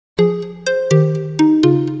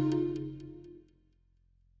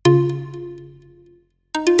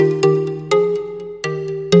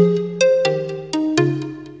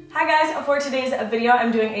video,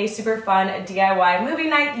 I'm doing a super fun DIY movie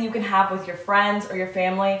night that you can have with your friends or your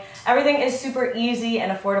family. Everything is super easy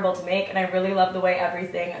and affordable to make, and I really love the way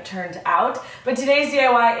everything turned out. But today's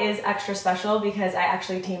DIY is extra special because I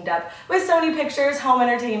actually teamed up with Sony Pictures Home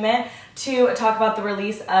Entertainment to talk about the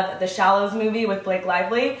release of the Shallows movie with Blake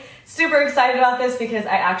Lively. Super excited about this because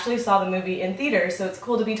I actually saw the movie in theaters, so it's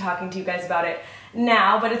cool to be talking to you guys about it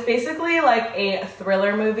now. But it's basically like a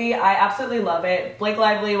thriller movie. I absolutely love it. Blake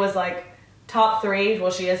Lively was like top 3,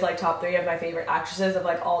 well, she is like top 3 of my favorite actresses of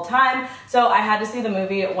like all time, so I had to see the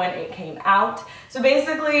movie when it came out. So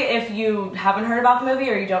basically, if you haven't heard about the movie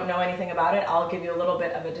or you don't know anything about it, I'll give you a little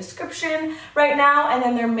bit of a description right now, and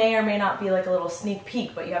then there may or may not be like a little sneak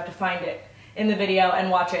peek, but you have to find it in the video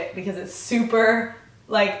and watch it because it's super,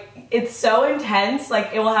 like, it's so intense, like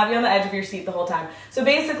it will have you on the edge of your seat the whole time. So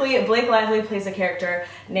basically, Blake Lively plays a character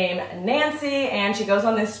named Nancy, and she goes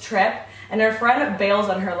on this trip, and her friend bails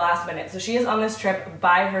on her last minute. So she is on this trip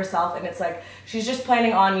by herself, and it's like she's just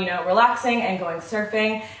planning on, you know, relaxing and going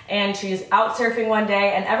surfing, and she's out surfing one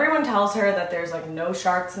day, and everyone tells her that there's like no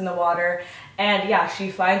sharks in the water, and yeah, she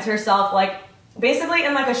finds herself like basically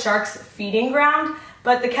in like a shark's feeding ground,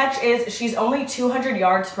 but the catch is she's only 200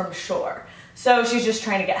 yards from shore. So she's just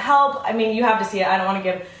trying to get help. I mean, you have to see it. I don't want to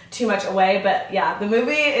give too much away, but yeah, the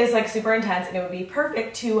movie is like super intense, and it would be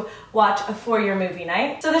perfect to watch for your movie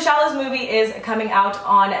night. So the Shallows movie is coming out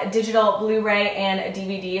on digital Blu-ray and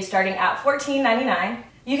DVD starting at $14.99.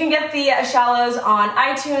 You can get the Shallows on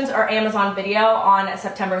iTunes or Amazon Video on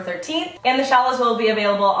September 13th, and the Shallows will be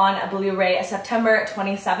available on Blu-ray September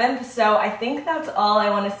 27th. So I think that's all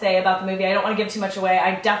I want to say about the movie. I don't want to give too much away.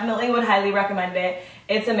 I definitely would highly recommend it.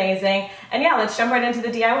 It's amazing. And yeah, let's jump right into the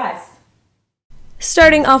DIYs.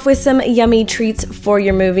 Starting off with some yummy treats for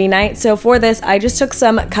your movie night. So for this, I just took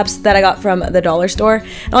some cups that I got from the dollar store.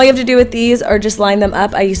 And all you have to do with these are just line them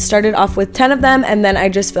up. I started off with 10 of them, and then I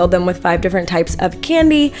just filled them with 5 different types of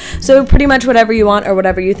candy. So pretty much whatever you want or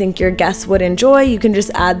whatever you think your guests would enjoy, you can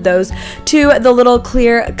just add those to the little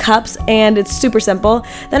clear cups, and it's super simple.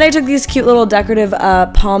 Then I took these cute little decorative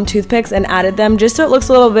palm toothpicks and added them just so it looks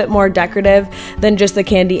a little bit more decorative than just the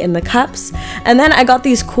candy in the cups. And then I got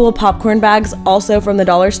these cool popcorn bags also from the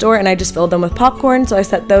dollar store, and I just filled them with popcorn, so I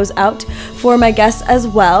set those out for my guests as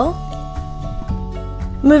well.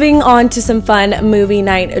 Moving on to some fun movie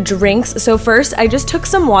night drinks. So first, I just took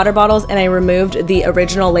some water bottles and I removed the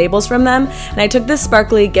original labels from them, and I took this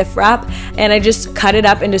sparkly gift wrap and I just cut it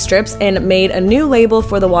up into strips and made a new label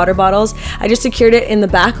for the water bottles. I just secured it in the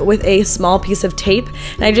back with a small piece of tape,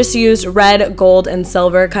 and I just used red, gold, and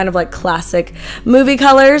silver, kind of like classic movie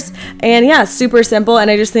colors. And yeah, super simple,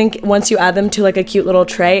 and I just think once you add them to like a cute little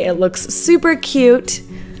tray, it looks super cute.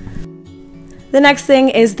 The next thing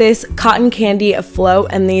is this cotton candy float,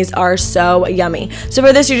 and these are so yummy. So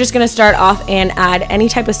for this, you're just gonna start off and add any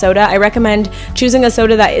type of soda. I recommend choosing a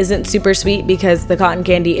soda that isn't super sweet because the cotton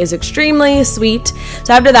candy is extremely sweet.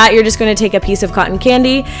 So after that, you're just gonna take a piece of cotton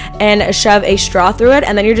candy and shove a straw through it,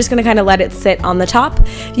 and then you're just gonna kind of let it sit on the top.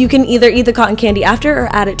 You can either eat the cotton candy after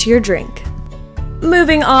or add it to your drink.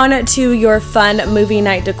 Moving on to your fun movie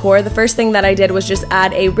night decor, the first thing that I did was just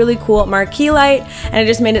add a really cool marquee light, and I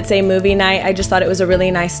just made it say movie night. I just thought it was a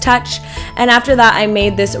really nice touch. And after that, I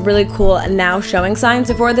made this really cool now showing sign.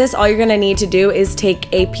 So for this, all you're gonna need to do is take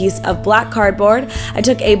a piece of black cardboard. I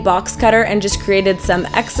took a box cutter and just created some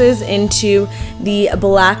X's into the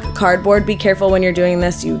black cardboard. Be careful when you're doing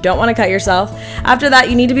this, you don't wanna cut yourself. After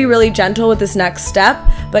that, you need to be really gentle with this next step,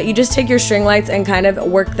 but you just take your string lights and kind of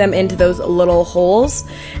work them into those little holes.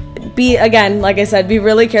 Be, again, like I said, be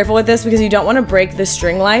really careful with this because you don't want to break the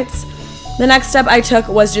string lights. The next step I took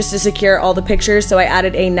was just to secure all the pictures, so I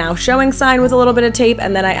added a now showing sign with a little bit of tape,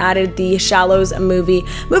 and then I added the Shallows movie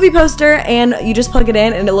poster, and you just plug it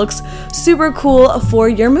in and it looks super cool for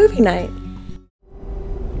your movie night.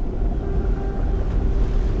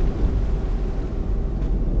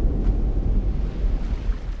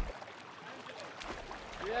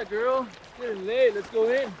 Yeah, girl, it's getting late. Let's go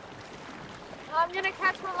in. I'm gonna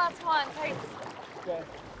catch one last one. Thanks. Okay.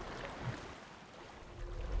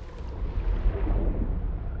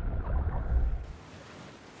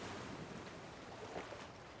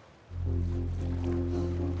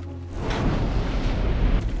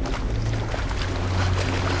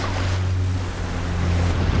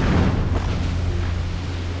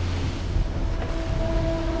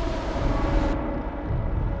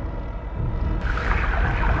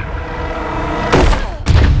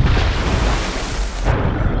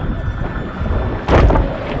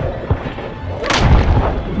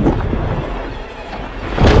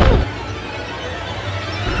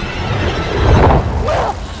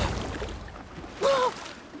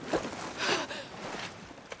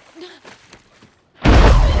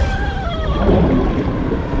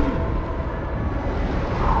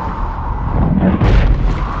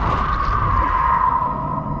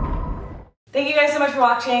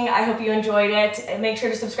 watching. I hope you enjoyed it. Make sure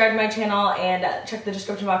to subscribe to my channel and check the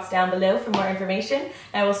description box down below for more information.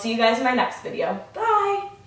 And I will see you guys in my next video. Bye!